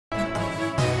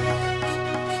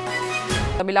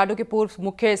तमिलनाडु के पूर्व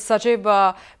मुख्य सचिव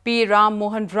पी राम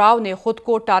मोहन राव ने खुद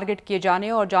को टारगेट किए जाने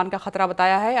और जान का खतरा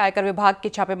बताया है। आयकर विभाग की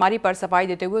छापेमारी पर सफाई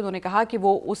देते हुए उन्होंने कहा कि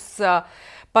वो उस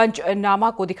पंचनामा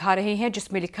को दिखा रहे हैं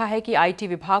जिसमें लिखा है कि आईटी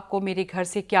विभाग को मेरे घर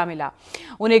से क्या मिला।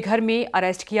 उन्हें घर में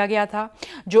अरेस्ट किया गया था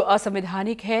जो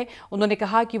असंवैधानिक है। उन्होंने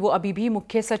कहा कि वो अभी भी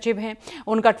मुख्य सचिव हैं,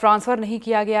 उनका ट्रांसफर नहीं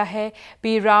किया गया है।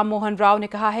 पी राम मोहन राव ने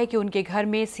कहा है कि उनके घर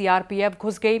में सीआरपीएफ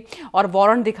घुस गई और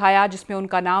वारंट दिखाया जिसमें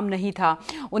उनका नाम नहीं था।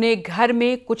 उन्हें घर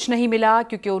में कुछ नहीं मिला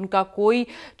क्योंकि उनका कोई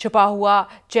छुपा हुआ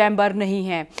चैम्बर नहीं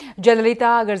है।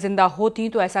 जयललिता अगर जिंदा होती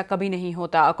तो ऐसा कभी नहीं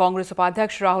होता। कांग्रेस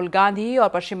उपाध्यक्ष राहुल गांधी और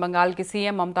पश्चिम बंगाल के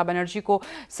सीएम ममता बनर्जी को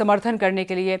समर्थन करने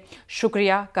के लिए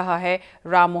शुक्रिया कहा है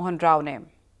राम मोहन राव ने।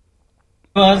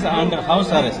 Was under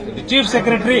house arrest. The Chief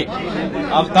Secretary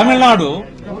of Tamil Nadu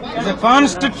is a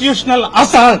constitutional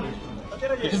assault.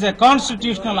 It is a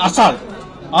constitutional assault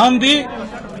on the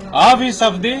office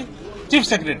of the Chief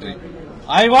Secretary.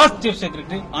 I was Chief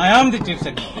Secretary. I am the Chief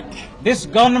Secretary. This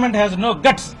government has no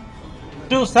guts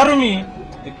to serve me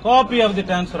the copy of the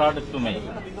transfer order to me.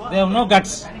 They have no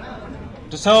guts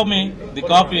to serve me the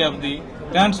copy of the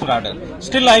transfer order.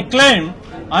 Still, I claim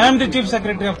I am the Chief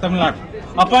Secretary of Tamil Nadu,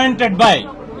 appointed by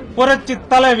Purachit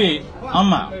Talavi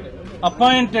Amma,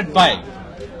 appointed by,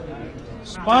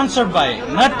 sponsored by,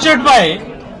 nurtured by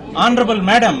Honorable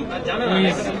Madam, who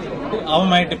is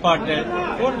my departed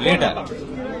leader.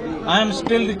 I am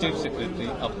still the Chief Secretary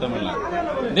of Tamil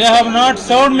Nadu. They have not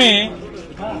served me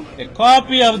a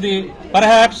copy of the,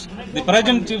 perhaps the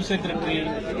present Chief Secretary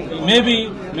may be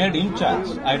made in charge.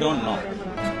 I don't know.